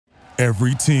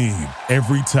Every team,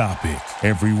 every topic,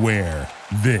 everywhere.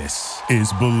 This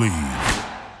is Believe.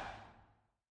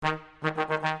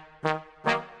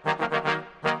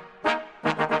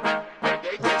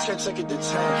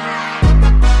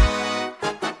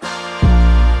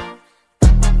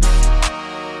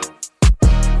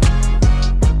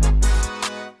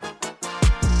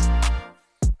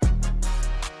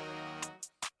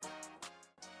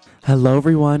 Hello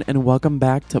everyone, and welcome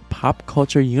back to Pop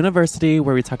Culture University,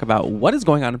 where we talk about what is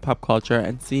going on in pop culture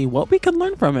and see what we can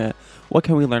learn from it. What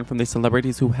can we learn from these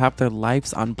celebrities who have their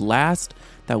lives on blast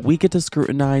that we get to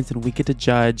scrutinize and we get to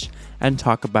judge and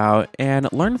talk about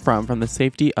and learn from the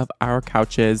safety of our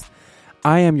couches.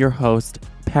 I am your host,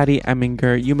 Patty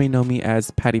Eminger. You may know me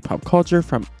as Patty Pop Culture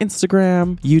from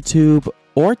Instagram, YouTube,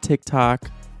 or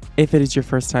TikTok. If it is your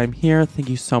first time here, thank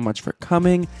you so much for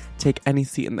coming. Take any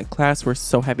seat in the class. We're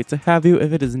so happy to have you.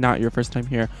 If it is not your first time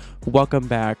here, welcome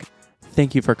back.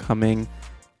 Thank you for coming.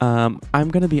 I'm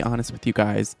going to be honest with you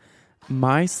guys.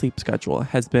 My sleep schedule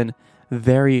has been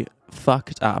very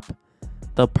fucked up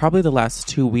probably the last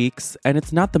 2 weeks, and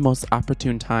it's not the most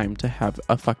opportune time to have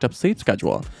a fucked up sleep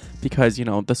schedule because, you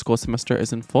know, the school semester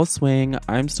is in full swing.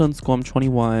 I'm still in school. I'm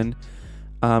 21.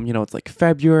 It's like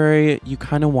February. You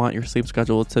kind of want your sleep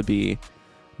schedule to be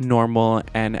normal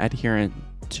and adherent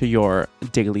to your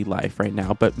daily life right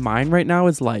now. But mine right now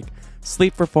is like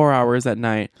sleep for 4 hours at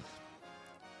night.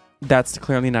 That's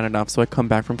clearly not enough. So I come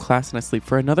back from class and I sleep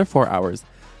for another 4 hours.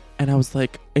 And I was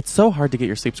like, it's so hard to get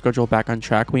your sleep schedule back on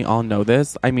track. We all know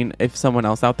this. I mean, if someone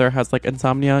else out there has like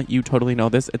insomnia, you totally know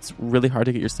this. It's really hard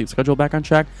to get your sleep schedule back on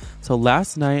track. So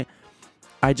last night,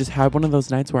 I just had one of those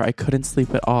nights where I couldn't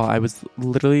sleep at all. I was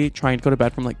literally trying to go to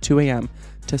bed from like 2 a.m.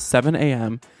 to 7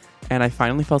 a.m. And I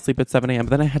finally fell asleep at 7 a.m.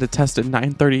 But then I had to test at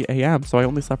 9:30 a.m. So I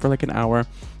only slept for like an hour.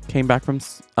 Came back from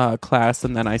class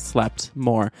and then I slept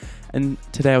more. And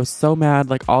today I was so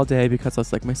mad like all day because I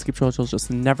was like, my sleep schedule is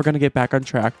just never going to get back on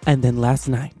track. And then last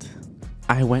night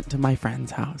I went to my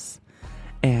friend's house.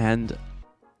 And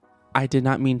I did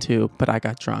not mean to, but I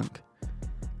got drunk.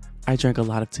 I drank a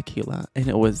lot of tequila and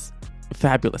it was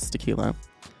fabulous tequila,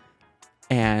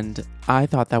 and I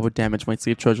thought that would damage my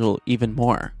sleep schedule even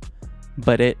more,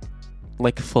 but it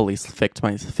like fully fixed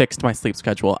my sleep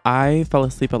schedule. I fell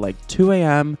asleep at like 2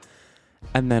 a.m.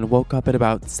 and then woke up at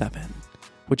about 7,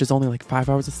 which is only like 5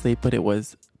 hours of sleep, but it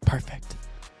was perfect.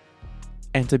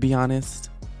 And to be honest,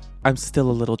 I'm still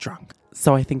a little drunk,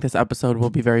 so I think this episode will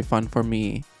be very fun for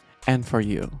me and for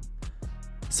you.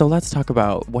 So let's talk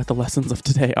about what the lessons of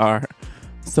today are.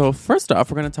 So first off,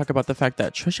 we're going to talk about the fact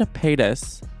that Trisha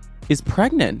Paytas is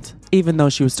pregnant, even though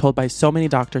she was told by so many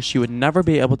doctors she would never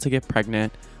be able to get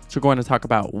pregnant. So we're going to talk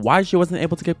about why she wasn't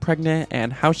able to get pregnant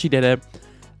and how she did it.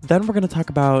 Then we're going to talk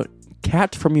about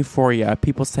Kat from Euphoria.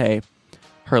 People say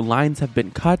her lines have been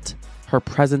cut, her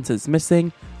presence is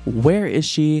missing. Where is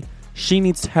she? She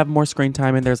needs to have more screen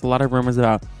time, and there's a lot of rumors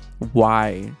about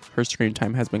why her screen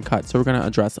time has been cut. So we're going to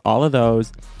address all of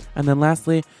those. And then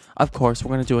lastly, of course, we're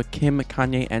going to do a Kim,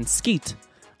 Kanye, and Skeet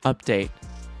update.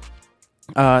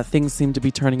 Things seem to be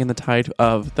turning in the tide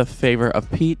of the favor of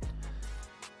Pete.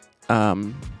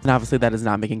 And obviously that is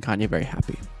not making Kanye very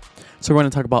happy. So we're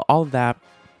going to talk about all of that.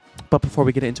 But before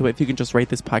we get into it, if you can just rate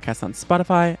this podcast on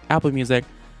Spotify, Apple Podcasts.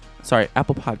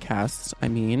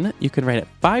 You can rate it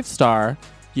 5-star.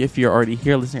 If you're already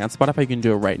here listening on Spotify, you can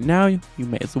do it right now. You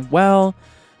may as well.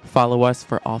 Follow us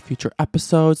for all future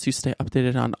episodes so you stay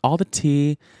updated on all the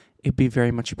tea. It'd be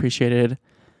very much appreciated.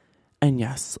 And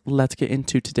yes, let's get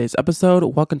into today's episode.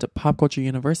 Welcome to Pop Culture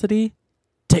University.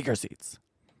 Take your seats.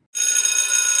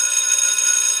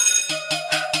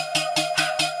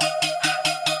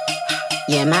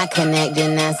 Yeah, my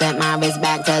connection and set my wrist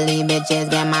back to leave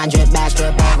bitches. Get my drip back,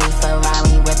 strip every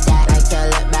Ferrari with that. Like to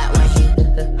look back when he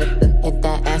hit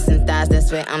that ass and thighs.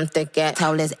 That's where I'm thick at.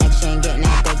 Told his action, getting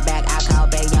that thick back. I call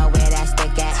baby, yo, where that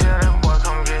stick at? Tell that boy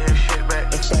come get his shit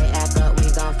back. If they act up,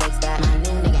 we gon' fix that. My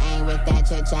new nigga ain't with that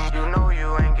chit chat. You know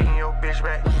you ain't getting your bitch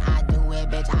back. When I do it,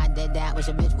 bitch, I did that. Wish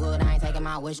a bitch would, I ain't taking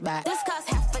my wish back. This cost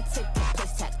half a ticket,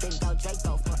 plus tax. Big go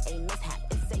Draco for a mishap.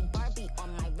 It's a Barbie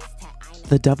on my wrist hat.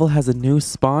 The devil has a new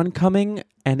spawn coming,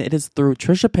 and it is through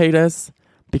Trisha Paytas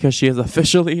because she is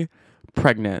officially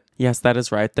pregnant. Yes, that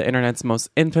is right. The internet's most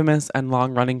infamous and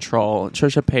long-running troll,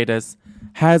 Trisha Paytas,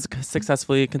 has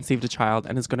successfully conceived a child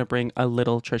and is going to bring a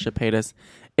little Trisha Paytas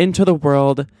into the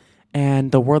world.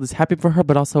 And the world is happy for her,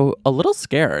 but also a little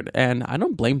scared. And I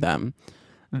don't blame them.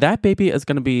 That baby is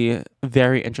going to be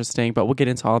very interesting, but we'll get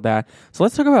into all that. So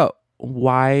let's talk about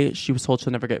why she was told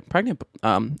she'll never get pregnant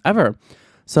ever.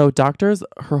 So doctors,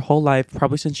 her whole life,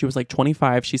 probably since she was like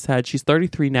 25, she said, she's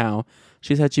 33 now.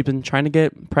 She said she's been trying to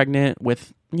get pregnant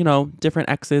with, different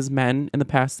exes, men in the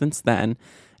past since then.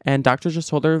 And doctors just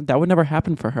told her that would never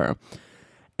happen for her.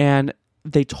 And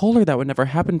they told her that would never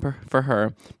happen for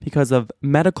her because of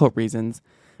medical reasons.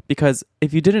 Because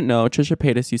if you didn't know, Trisha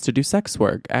Paytas used to do sex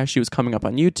work as she was coming up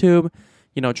on YouTube,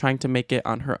 trying to make it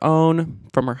on her own.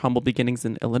 From her humble beginnings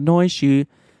in Illinois, she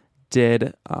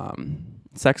did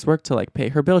sex work to like pay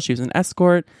her bills. She was an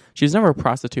escort. She was never a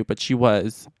prostitute, but she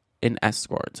was an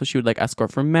escort. So she would like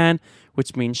escort for men,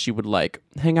 which means she would like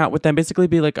hang out with them, basically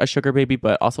be like a sugar baby,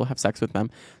 but also have sex with them.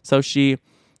 So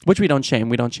which we don't shame.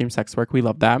 We don't shame sex work. We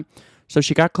love that. So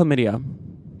she got chlamydia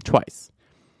twice,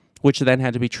 which then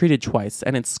had to be treated twice.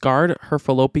 And it scarred her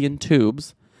fallopian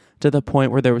tubes to the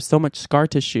point where there was so much scar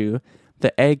tissue,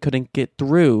 the egg couldn't get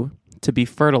through to be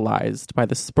fertilized by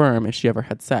the sperm if she ever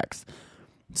had sex.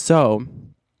 So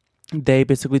they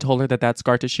basically told her that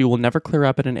scar tissue will never clear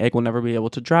up and an egg will never be able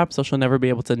to drop, so she'll never be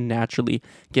able to naturally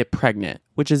get pregnant,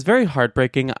 which is very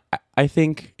heartbreaking. I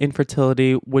think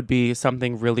infertility would be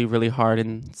something really, really hard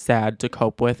and sad to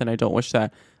cope with, and I don't wish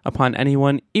that upon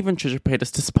anyone, even Trisha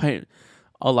Paytas, despite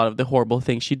a lot of the horrible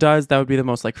things she does. That would be the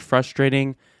most like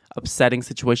frustrating, upsetting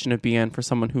situation to be in for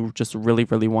someone who just really,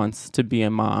 really wants to be a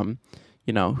mom,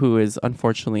 who is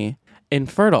unfortunately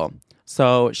infertile.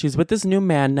 So she's with this new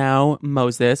man now,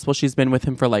 Moses. Well, she's been with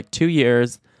him for like 2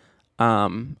 years. I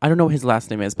don't know what his last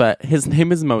name is, but his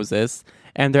name is Moses.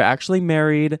 And they're actually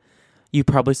married. You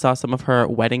probably saw some of her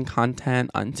wedding content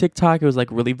on TikTok. It was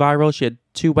like really viral. She had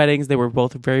 2 weddings. They were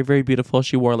both very, very beautiful.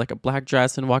 She wore like a black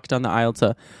dress and walked down the aisle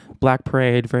to Black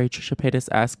Parade, very Trisha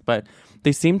Paytas-esque. But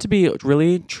they seem to be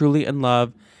really, truly in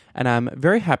love. And I'm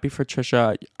very happy for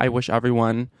Trisha. I wish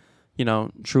everyone,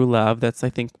 true love. That's, I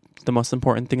think, the most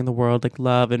important thing in the world, like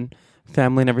love and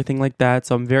family and everything like that.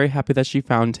 So I'm very happy that she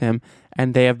found him.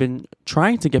 And they have been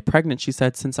trying to get pregnant, she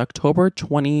said, since October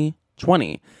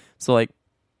 2020. So like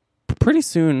pretty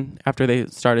soon after they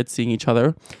started seeing each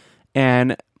other.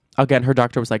 And again, her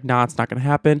doctor was like, nah, it's not going to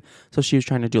happen. So she was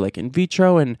trying to do like in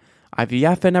vitro and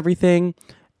IVF and everything.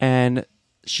 And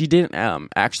she didn't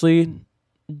actually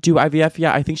do IVF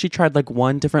yet. I think she tried like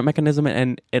one different mechanism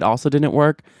and it also didn't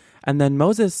work. And then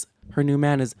Moses, her new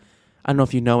man, is, I don't know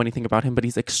if you know anything about him, but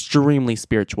he's extremely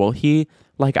spiritual. He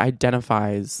like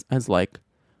identifies as like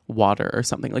water or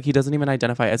something. Like he doesn't even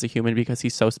identify as a human because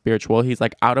he's so spiritual. He's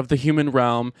like out of the human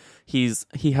realm. He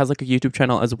has like a YouTube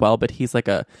channel as well, but he's like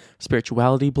a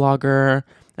spirituality blogger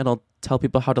and he'll tell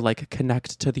people how to like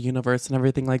connect to the universe and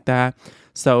everything like that.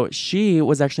 So she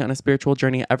was actually on a spiritual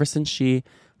journey ever since she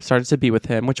started to be with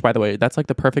him, which by the way, that's like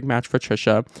the perfect match for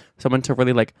Trisha. Someone to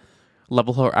really like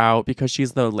level her out because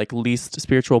she's the like least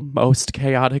spiritual, most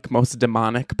chaotic, most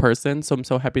demonic person. So I'm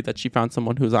so happy that she found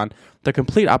someone who's on the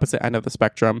complete opposite end of the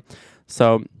spectrum.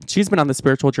 So she's been on the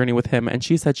spiritual journey with him, and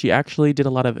she said she actually did a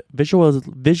lot of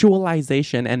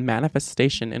visualization and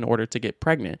manifestation in order to get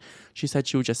pregnant. She said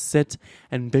she would just sit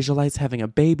and visualize having a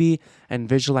baby and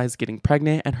visualize getting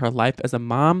pregnant and her life as a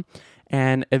mom.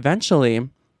 And eventually,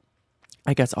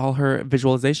 I guess all her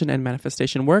visualization and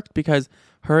manifestation worked because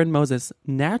her and Moses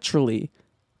naturally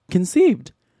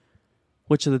conceived,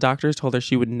 which the doctors told her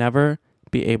she would never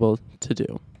be able to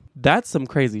do. That's some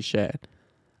crazy shit.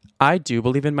 I do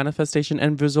believe in manifestation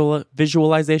and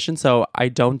visualization, so I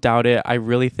don't doubt it. I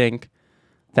really think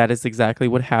that is exactly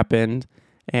what happened.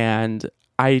 And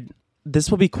this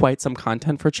will be quite some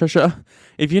content for Trisha.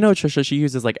 If you know Trisha, she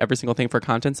uses like every single thing for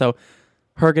content. So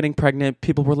her getting pregnant,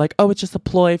 people were like, oh, it's just a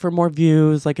ploy for more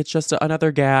views. Like, it's just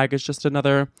another gag. It's just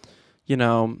another,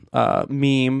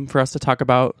 meme for us to talk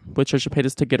about with Trisha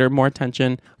Paytas to get her more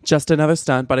attention. Just another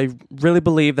stunt. But I really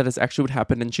believe that is actually what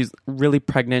happened. And she's really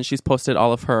pregnant. She's posted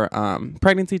all of her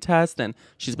pregnancy tests. And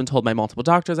she's been told by multiple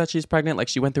doctors that she's pregnant. Like,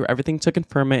 she went through everything to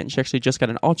confirm it. And she actually just got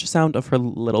an ultrasound of her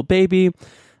little baby.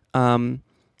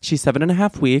 She's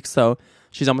 7.5 weeks. So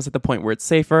she's almost at the point where it's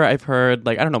safer. I've heard,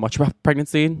 like, I don't know much about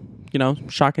pregnancy,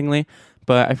 shockingly.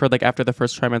 But I've heard, like, after the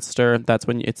first trimester, that's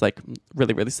when it's, like,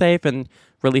 really, really safe. And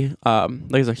really,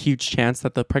 there's a huge chance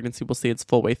that the pregnancy will see its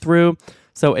full way through.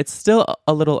 So it's still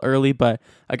a little early. But,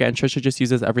 again, Trisha just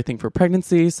uses everything for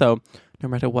pregnancy. So no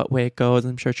matter what way it goes,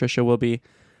 I'm sure Trisha will be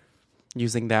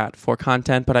using that for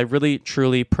content. But I really,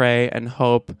 truly pray and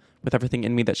hope with everything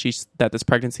in me that this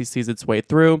pregnancy sees its way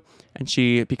through and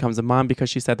she becomes a mom, because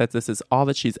she said that this is all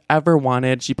that she's ever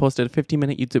wanted. She posted a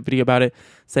 15-minute YouTube video about it,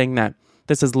 saying that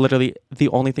this is literally the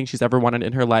only thing she's ever wanted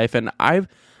in her life. And I've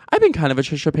been kind of a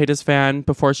Trisha Paytas fan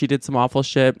before she did some awful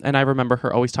shit, and I remember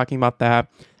her always talking about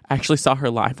that. I actually saw her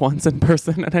live once in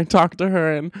person, and I talked to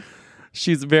her, and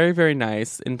She's very, very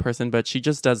nice in person, but she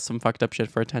just does some fucked up shit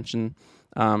for attention.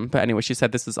 But anyway, she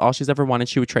said this is all she's ever wanted.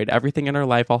 She would trade everything in her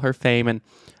life, all her fame and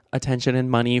attention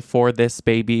and money for this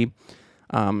baby.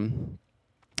 And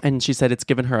she said it's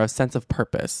given her a sense of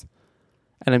purpose.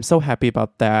 And I'm so happy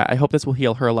about that. I hope this will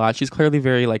heal her a lot. She's clearly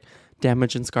very like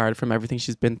damaged and scarred from everything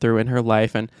she's been through in her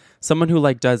life. And someone who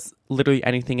like does literally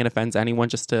anything and offends anyone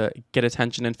just to get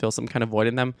attention and fill some kind of void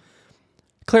in them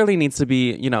clearly needs to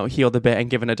be, healed a bit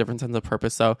and given a different sense of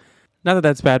purpose. So not that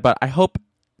that's bad, but I hope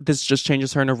this just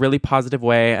changes her in a really positive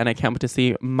way. And I can't wait to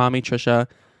see Mommy Trisha.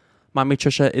 Mommy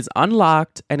Trisha is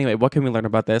unlocked. Anyway, what can we learn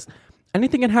about this?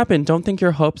 Anything can happen. Don't think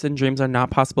your hopes and dreams are not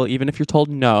possible, even if you're told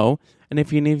no. And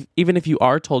even if you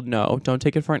are told no, don't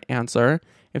take it for an answer.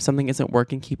 If something isn't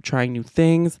working, keep trying new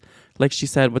things. Like she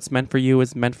said, what's meant for you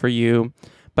is meant for you.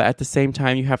 But at the same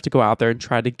time, you have to go out there and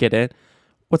try to get it.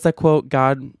 What's that quote?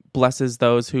 God blesses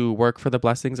those who work for the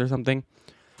blessings or something.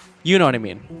 You know what I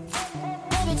mean.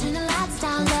 Baby, turn the lights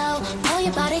down low. Pull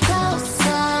your body closer.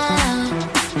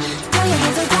 Throw your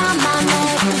hands around my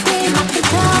neck. Be my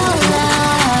controller.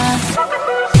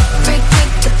 Freak,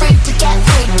 freak, the freak to get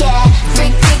freaky.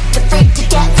 Freak, freak, the freak to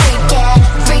get freaky.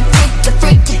 Freak, freak, the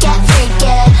freak to get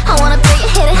freaky. I wanna bet you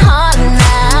hit it hard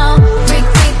now. Freak,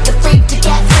 freak, the freak to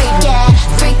get freaky.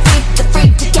 Freak, freak, the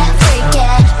freak to get freaky.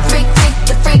 Freak, freak,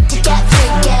 the freak to get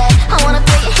freaky. I wanna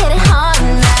bet you hit it hard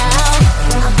now.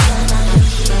 I'm feeling all your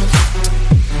heat.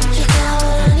 You got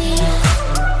what I need.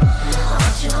 I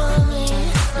want you on me.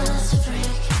 Let's freak.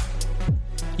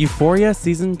 Euphoria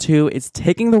Season 2 is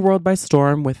taking the world by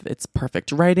storm with its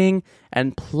perfect writing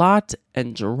and plot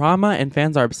and drama, and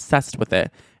fans are obsessed with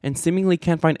it and seemingly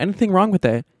can't find anything wrong with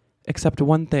it except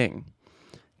one thing.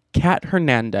 Kat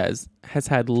Hernandez has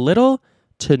had little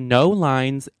to no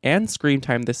lines and screen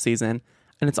time this season,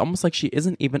 and it's almost like she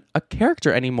isn't even a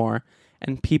character anymore,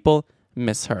 and people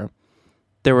miss her.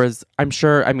 First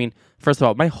of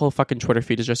all, my whole fucking Twitter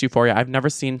feed is just Euphoria. I've never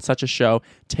seen such a show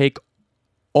take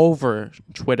over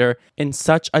Twitter in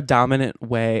such a dominant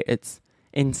way. It's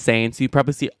insane. So you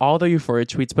probably see all the Euphoria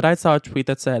tweets, but I saw a tweet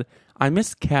that said, I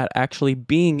miss Kat actually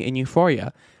being in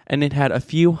Euphoria. And it had a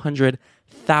few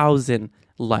 100,000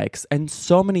 likes. And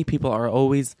so many people are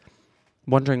always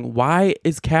wondering, why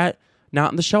is Kat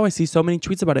not in the show? I see so many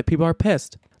tweets about it. People are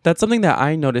pissed. That's something that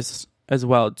I noticed as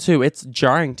well, too. It's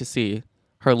jarring to see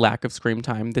her lack of screen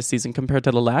time this season compared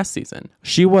to the last season.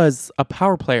 She was a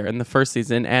power player in the first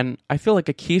season, and I feel like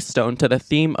a keystone to the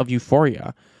theme of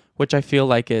Euphoria, which I feel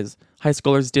like is high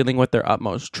schoolers dealing with their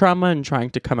utmost trauma and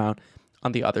trying to come out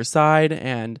on the other side.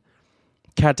 And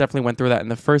Kat definitely went through that in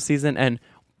the first season, and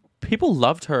people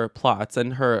loved her plots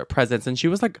and her presence, and she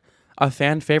was like a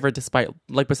fan favorite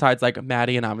besides like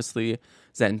Maddie and obviously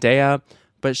Zendaya,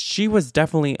 but she was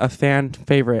definitely a fan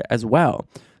favorite as well.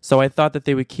 So I thought that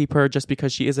they would keep her just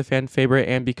because she is a fan favorite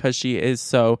and because she is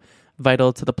so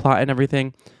vital to the plot and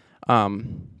everything.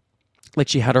 Like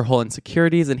she had her whole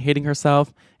insecurities and hating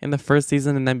herself in the first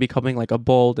season and then becoming like a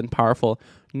bold and powerful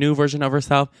new version of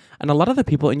herself. And a lot of the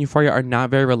people in Euphoria are not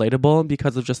very relatable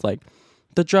because of just like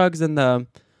the drugs and the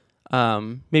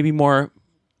maybe more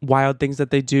wild things that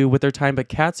they do with their time. But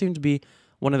Kat seemed to be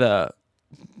one of the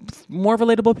more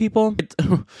relatable people.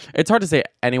 It's hard to say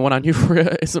anyone on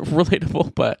Euphoria is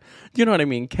relatable, but you know what I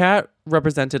mean. Kat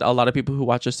represented a lot of people who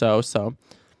watch the show, so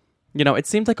it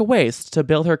seemed like a waste to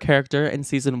build her character in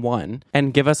season 1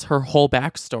 and give us her whole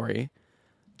backstory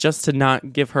just to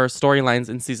not give her storylines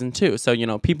in season 2.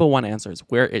 So, people want answers.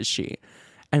 Where is she?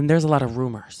 And there's a lot of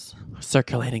rumors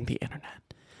circulating the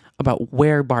internet about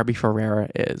where Barbie Ferreira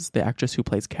is, the actress who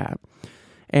plays Kat.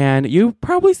 And you've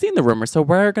probably seen the rumors, so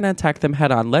we're going to attack them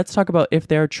head on. Let's talk about if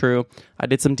they're true. I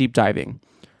did some deep diving.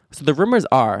 So the rumors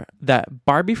are that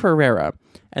Barbie Ferreira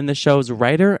and the show's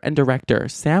writer and director,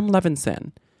 Sam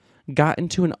Levinson, got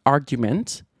into an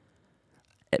argument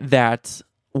that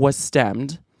was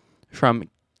stemmed from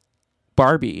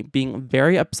Barbie being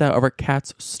very upset over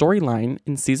Kat's storyline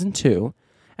in season 2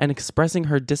 and expressing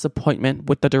her disappointment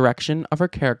with the direction of her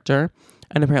character.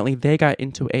 And apparently they got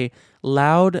into a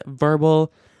loud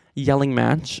verbal yelling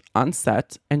match on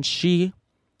set, and she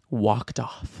walked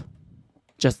off.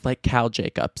 Just like Cal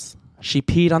Jacobs. She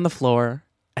peed on the floor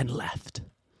and left.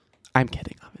 I'm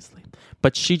kidding, obviously.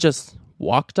 But she just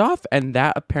walked off, and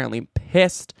that apparently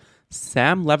pissed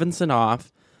Sam Levinson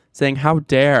off, saying, how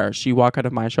dare she walk out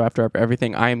of my show after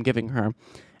everything I am giving her.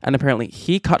 And apparently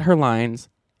he cut her lines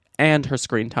and her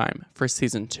screen time for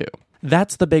season 2.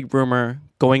 That's the big rumor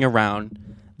going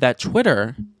around that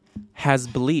Twitter has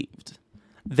believed.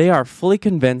 They are fully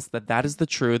convinced that that is the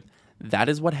truth. That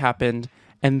is what happened.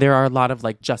 And there are a lot of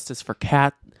like justice for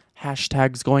Kat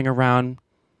hashtags going around.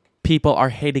 People are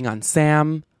hating on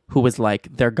Sam, who was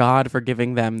like their god for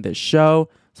giving them this show.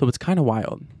 So it's kind of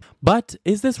wild. But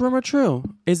is this rumor true?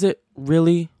 Is it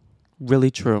really,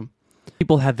 really true?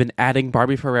 People have been adding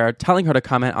Barbie Ferrer, telling her to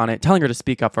comment on it, telling her to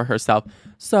speak up for herself.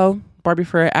 So Barbie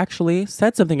Ferrer actually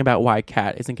said something about why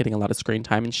Kat isn't getting a lot of screen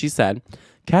time. And she said,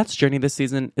 Kat's journey this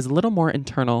season is a little more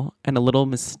internal and a little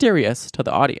mysterious to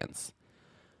the audience.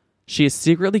 She is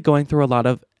secretly going through a lot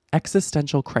of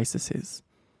existential crises.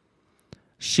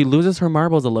 She loses her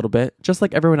marbles a little bit, just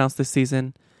like everyone else this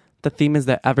season. The theme is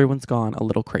that everyone's gone a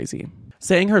little crazy.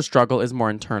 Saying her struggle is more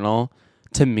internal,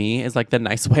 to me, is like the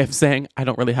nice way of saying, I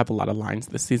don't really have a lot of lines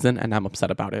this season and I'm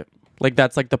upset about it. Like,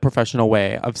 that's like the professional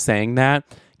way of saying that.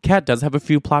 Kat does have a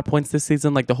few plot points this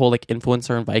season, like the whole like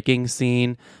influencer and Viking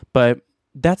scene, but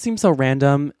that seems so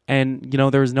random. And, you know,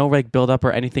 there was no like build up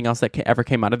or anything else that ever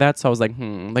came out of that. So I was like,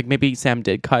 like maybe Sam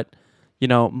did cut, you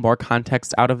know, more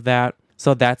context out of that.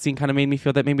 So that scene kind of made me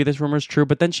feel that maybe this rumor is true.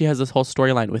 But then she has this whole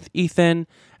storyline with Ethan,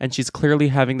 and she's clearly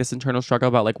having this internal struggle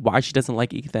about like why she doesn't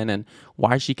like Ethan and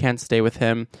why she can't stay with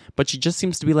him. But she just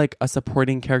seems to be like a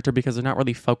supporting character because they're not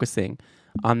really focusing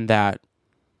on that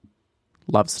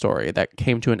love story that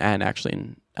came to an end actually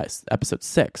in episode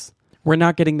 6. We're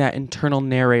not getting that internal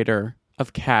narrator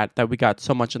of Kat that we got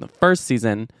so much in the first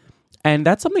season. And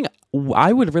that's something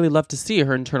I would really love to see,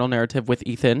 her internal narrative with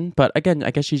Ethan. But again,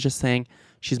 I guess she's just saying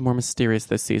she's more mysterious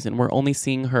this season. We're only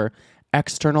seeing her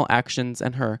external actions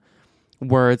and her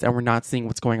words, and we're not seeing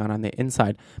what's going on the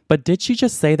inside. But did she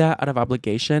just say that out of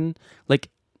obligation? Like,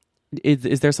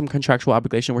 is there some contractual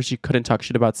obligation where she couldn't talk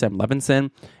shit about Sam Levinson?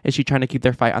 Is she trying to keep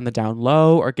their fight on the down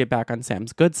low or get back on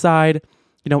Sam's good side?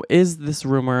 You know, is this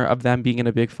rumor of them being in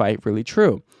a big fight really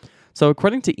true? So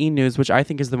according to E! News, which I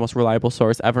think is the most reliable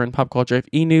source ever in pop culture, if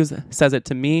E! News says it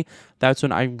to me, that's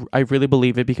when I really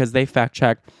believe it, because they fact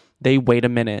check. They wait a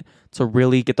minute to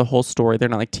really get the whole story. They're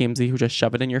not like TMZ who just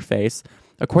shove it in your face.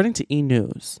 According to E!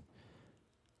 News,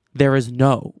 there is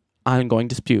no ongoing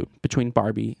dispute between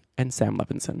Barbie and Sam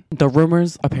Levinson. The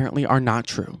rumors apparently are not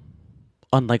true,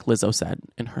 unlike Lizzo said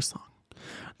in her song.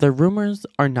 The rumors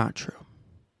are not true.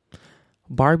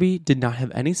 Barbie did not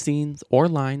have any scenes or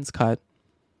lines cut.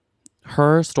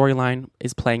 Her storyline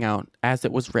is playing out as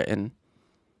it was written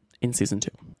in season 2.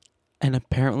 And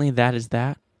apparently that is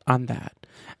that on that.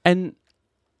 And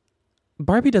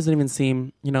Barbie doesn't even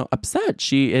seem, you know, upset.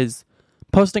 She is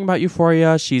posting about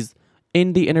Euphoria. She's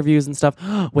in the interviews and stuff.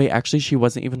 Wait, actually, she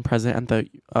wasn't even present at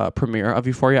the premiere of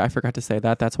Euphoria. I forgot to say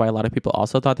that. That's why a lot of people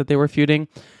also thought that they were feuding.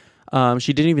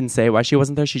 She didn't even say why she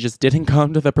wasn't there. She just didn't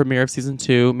come to the premiere of season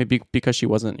 2, maybe because she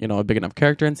wasn't, you know, a big enough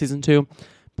character in season 2.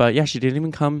 But yeah, she didn't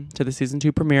even come to the season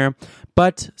 2 premiere.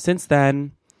 But since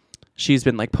then, she's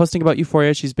been like posting about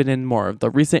Euphoria. She's been in more of the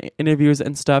recent interviews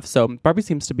and stuff. So Barbie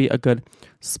seems to be a good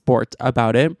sport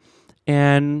about it.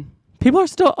 And people are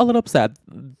still a little upset.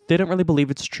 They don't really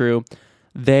believe it's true.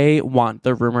 They want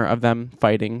the rumor of them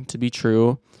fighting to be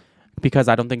true, because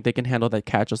I don't think they can handle that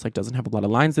Kat just like doesn't have a lot of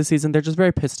lines this season. They're just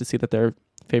very pissed to see that their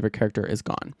favorite character is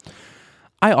gone.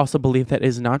 I also believe that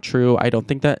is not true. I don't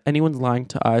think that anyone's lying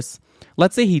to us.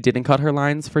 Let's say he didn't cut her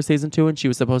lines for season 2 and she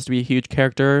was supposed to be a huge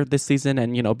character this season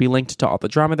and, you know, be linked to all the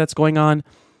drama that's going on.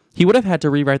 He would have had to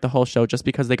rewrite the whole show just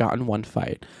because they got in one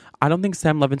fight. I don't think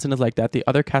Sam Levinson is like that. The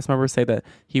other cast members say that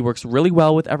he works really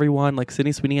well with everyone, like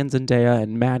Sydney Sweeney and Zendaya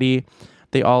and Maddie.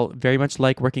 They all very much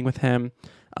like working with him.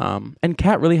 And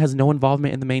Kat really has no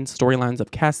involvement in the main storylines of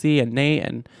Cassie and Nate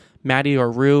and Maddie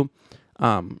or Rue.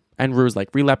 And Rue's like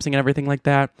relapsing and everything like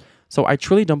that. So I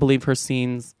truly don't believe her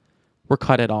scenes were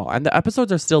cut at all. And the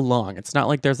episodes are still long. It's not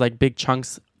like there's like big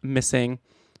chunks missing.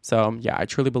 So yeah, I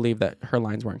truly believe that her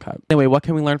lines weren't cut. Anyway, what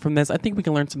can we learn from this? I think we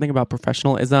can learn something about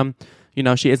professionalism. You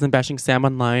know, she isn't bashing Sam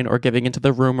online or giving into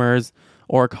the rumors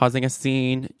or causing a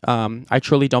scene. I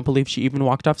truly don't believe she even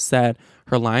walked off set.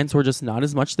 Her lines were just not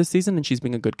as much this season, and she's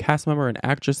being a good cast member and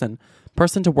actress and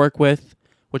person to work with,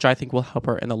 which I think will help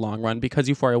her in the long run, because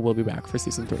Euphoria will be back for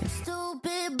season 3.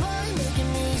 Stupid boy,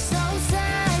 making me so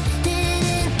sad.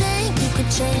 Didn't think you could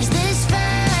change this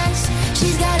fast.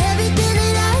 She's got everything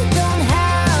that I don't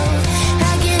have.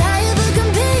 How could I ever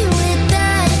compete with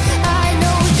that? I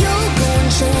know you're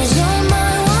gonna change your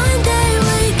mind one day.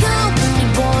 Wake up and be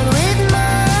born with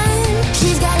mine.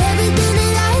 She's got everything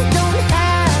that I don't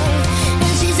have,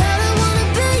 and she's all I wanna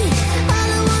be. All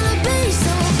I wanna be,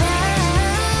 so bad,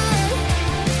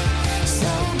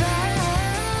 so bad.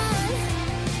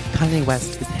 Kanye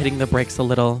West is hitting the brakes a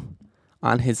little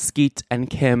on his Skeet and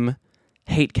Kim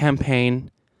hate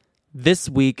campaign this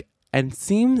week, and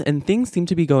things seem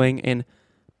to be going in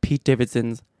Pete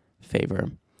Davidson's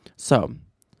favor. So,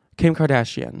 Kim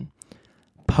Kardashian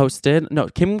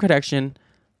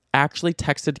actually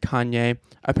texted Kanye.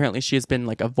 Apparently she has been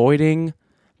like avoiding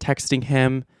texting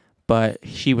him, but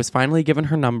she was finally given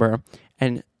her number,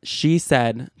 and she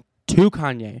said to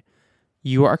Kanye,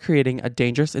 "You are creating a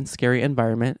dangerous and scary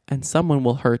environment, and someone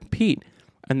will hurt Pete,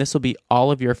 and this will be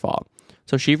all of your fault."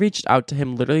 So she reached out to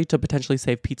him literally to potentially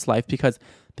save Pete's life, because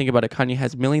think about it, Kanye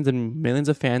has millions and millions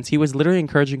of fans. He was literally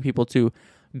encouraging people to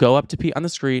go up to Pete on the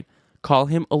street, call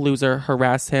him a loser,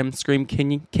 harass him, scream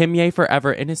Kimye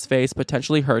forever in his face,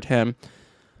 potentially hurt him.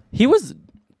 He was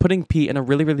putting Pete in a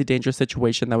really, really dangerous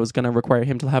situation that was going to require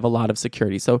him to have a lot of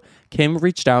security. So Kim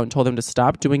reached out and told him to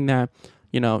stop doing that.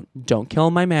 You know, don't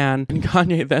kill my man. And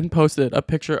Kanye then posted a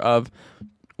picture of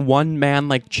one man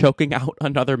like choking out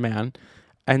another man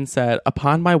and said,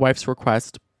 "Upon my wife's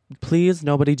request, please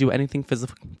nobody do anything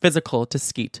physical to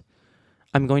Skeet.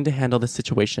 I'm going to handle this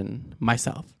situation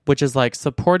myself," which is like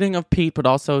supporting of Pete, but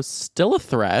also still a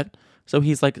threat. So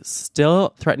he's like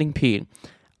still threatening Pete.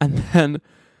 And then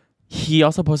he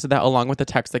also posted that along with the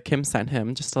text that Kim sent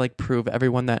him, just to like prove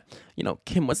everyone that, you know,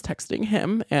 Kim was texting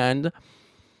him. And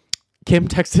Kim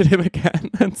texted him again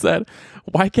and said,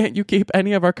 "Why can't you keep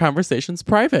any of our conversations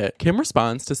private?" Kim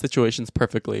responds to situations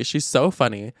perfectly. She's so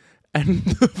funny. And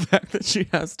the fact that she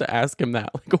has to ask him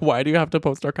that, like, why do you have to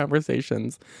post our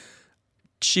conversations?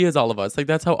 She is all of us. Like,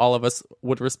 that's how all of us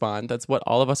would respond. That's what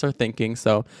all of us are thinking.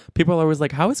 So people are always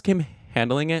like, how is Kim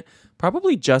handling it?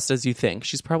 Probably just as you think.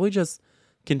 She's probably just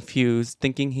confused,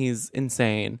 thinking he's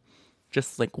insane.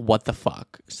 Just like, what the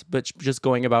fuck? But just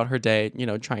going about her day, you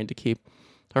know, trying to keep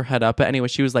her head up. But anyway,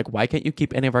 she was like, "Why can't you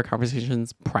keep any of our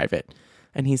conversations private?"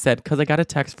 And he said, "Because I got a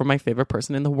text from my favorite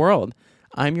person in the world.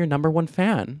 I'm your number one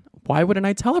fan. Why wouldn't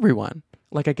I tell everyone?"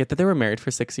 Like, I get that they were married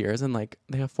for 6 years and like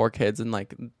they have 4 kids and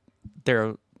like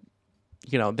they're,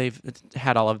 you know, they've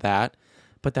had all of that.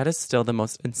 But that is still the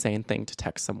most insane thing to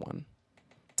text someone.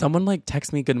 Someone like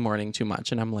texts me good morning too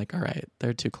much and I'm like, all right,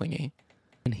 they're too clingy.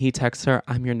 And he texts her,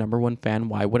 "I'm your number one fan.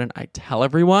 Why wouldn't I tell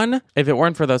everyone?" If it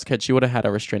weren't for those kids, she would have had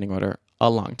a restraining order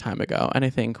a long time ago. And I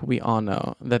think we all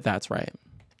know that that's right.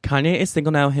 Kanye is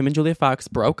single now. Him and Julia Fox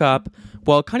broke up.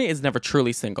 Well, Kanye is never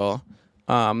truly single.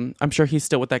 I'm sure he's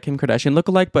still with that Kim Kardashian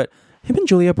lookalike, but him and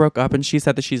Julia broke up, and she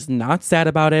said that she's not sad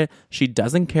about it. She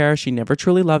doesn't care. She never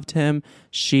truly loved him.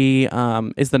 She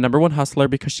is the number one hustler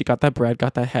because she got that bread,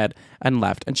 got that head, and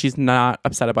left. And she's not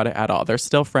upset about it at all. They're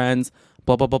still friends,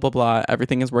 blah, blah, blah, blah, blah.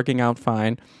 Everything is working out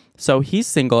fine. So he's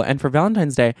single, and for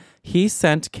Valentine's Day, he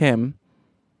sent Kim,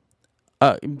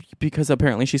 because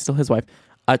apparently she's still his wife,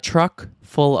 a truck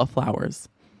full of flowers.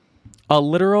 A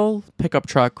literal pickup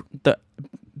truck. The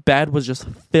bed was just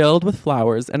filled with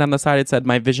flowers, and on the side it said,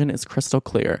 "My vision is crystal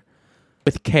clear,"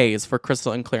 with K's for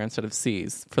crystal and clear instead of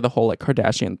C's for the whole like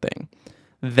Kardashian thing.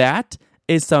 That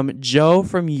is some Joe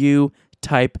from You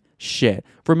type shit.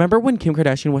 Remember when Kim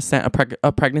Kardashian was sent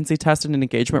a pregnancy test and an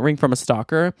engagement ring from a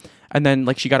stalker, and then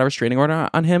like she got a restraining order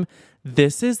on him?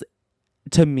 This is,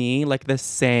 to me, like the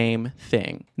same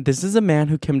thing. This is a man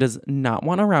who Kim does not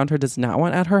want around her, does not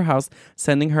want at her house,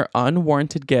 sending her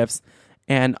unwarranted gifts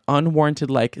and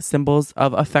unwarranted like symbols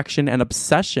of affection and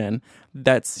obsession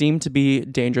that seem to be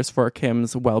dangerous for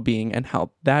Kim's well-being and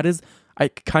health. That is,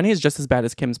 Kanye is just as bad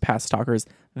as Kim's past stalkers.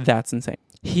 That's insane.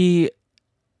 He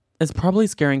is probably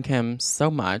scaring Kim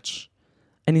so much,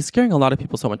 and he's scaring a lot of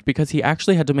people so much, because he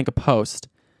actually had to make a post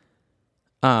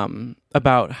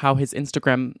about how his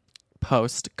Instagram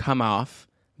post come off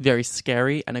very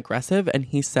scary and aggressive, and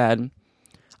he said,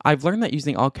 "I've learned that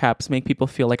using all caps make people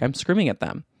feel like I'm screaming at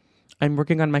them. I'm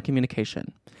working on my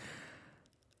communication.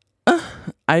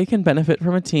 I can benefit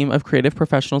from a team of creative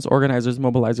professionals, organizers,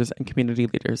 mobilizers, and community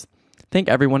leaders. Thank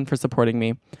everyone for supporting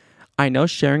me. I know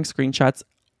sharing screenshots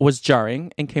was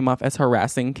jarring and came off as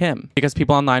harassing Kim, because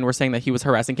people online were saying that he was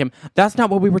harassing Kim. That's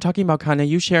not what we were talking about, Kanye.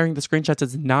 You sharing the screenshots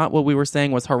is not what we were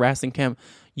saying was harassing Kim.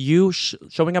 You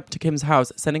showing up to Kim's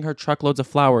house, sending her truckloads of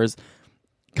flowers,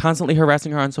 constantly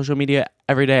harassing her on social media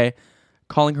every day,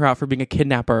 calling her out for being a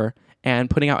kidnapper,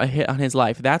 and putting out a hit on his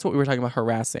life. That's what we were talking about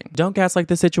harassing. Don't gaslight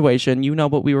the situation. You know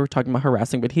what we were talking about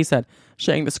harassing. But he said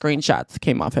sharing the screenshots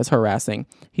came off as harassing.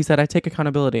 He said, "I take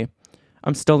accountability.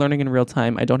 I'm still learning in real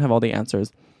time. I don't have all the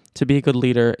answers. To be a good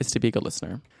leader is to be a good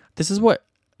listener." This is what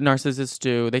narcissists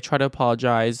do. They try to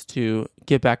apologize to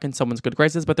get back in someone's good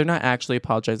graces, but they're not actually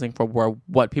apologizing for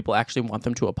what people actually want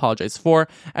them to apologize for.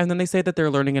 And then they say that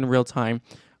they're learning in real time,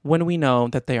 when we know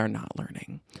that they are not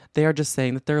learning. They are just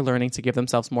saying that they're learning to give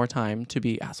themselves more time to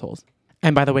be assholes.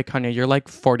 And by the way, Kanye, you're like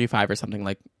 45 or something.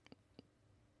 Like,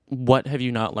 what have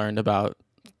you not learned about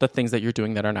the things that you're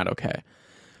doing that are not okay?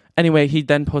 Anyway, he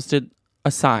then posted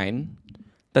a sign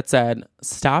that said,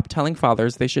 "Stop telling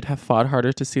fathers they should have fought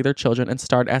harder to see their children, and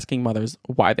start asking mothers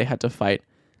why they had to fight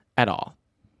at all.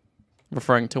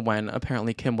 Referring to when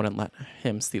apparently Kim wouldn't let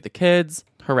him see the kids,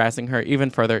 harassing her even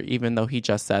further, even though he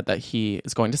just said that he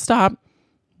is going to stop,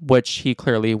 which he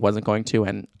clearly wasn't going to,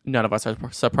 and none of us are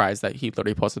surprised that he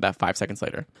literally posted that 5 seconds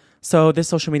later. So this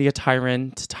social media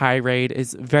tirade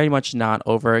is very much not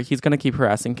over. He's going to keep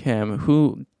harassing Kim,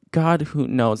 who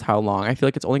knows how long. I feel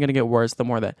like it's only going to get worse the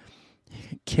more that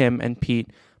Kim and Pete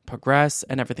progress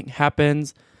and everything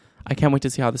happens. I can't wait to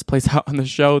see how this plays out on the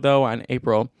show, though, on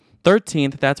April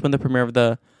 13th. That's when the premiere of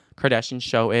the Kardashian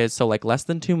show is. So, like, less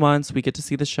than 2 months, we get to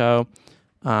see the show.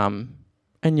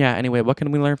 And yeah, anyway, what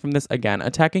can we learn from this? Again,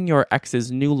 attacking your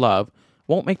ex's new love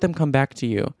won't make them come back to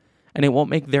you. And it won't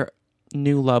make their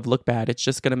new love look bad. It's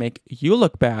just going to make you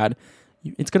look bad.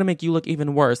 It's going to make you look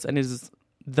even worse. And it is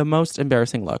the most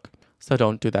embarrassing look. So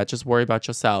don't do that. Just worry about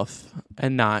yourself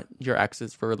and not your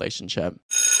ex's for relationship.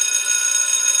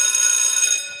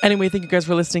 Anyway, thank you guys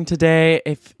for listening today.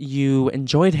 If you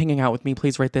enjoyed hanging out with me,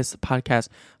 please rate this podcast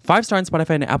 5-star on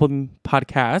Spotify and Apple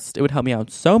Podcast. It would help me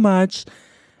out so much.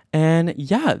 And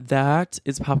yeah, that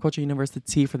is Pop Culture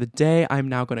University for the day. I'm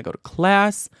now going to go to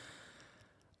class.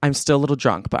 I'm still a little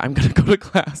drunk, but I'm going to go to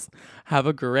class. Have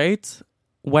a great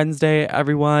Wednesday,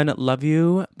 everyone. Love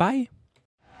you. Bye.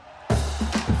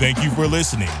 Thank you for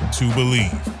listening to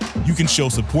Believe. You can show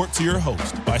support to your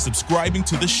host by subscribing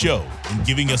to the show and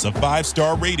giving us a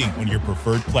 5-star rating on your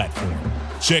preferred platform.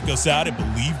 Check us out at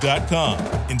Believe.com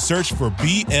and search for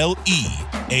BLEAV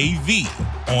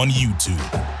on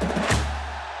YouTube.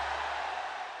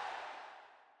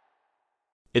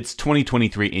 It's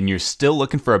 2023 and you're still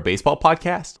looking for a baseball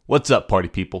podcast? What's up, party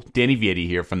people? Danny Vietti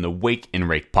here from the Wake and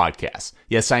Rake podcast.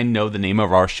 Yes, I know the name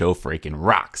of our show freaking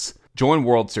rocks. Join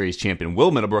World Series champion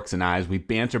Will Middlebrooks and I as we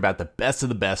banter about the best of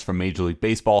the best from Major League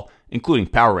Baseball, including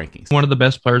power rankings, one of the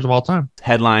best players of all time,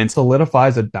 headlines,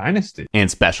 solidifies a dynasty, and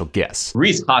special guests.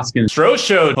 Rhys Hoskins, Stro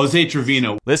Showed, Jose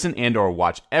Trevino. Listen and or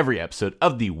watch every episode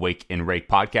of the Wake and Rake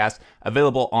podcast,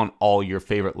 available on all your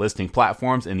favorite listening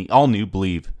platforms and the all-new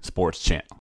Believe Sports channel.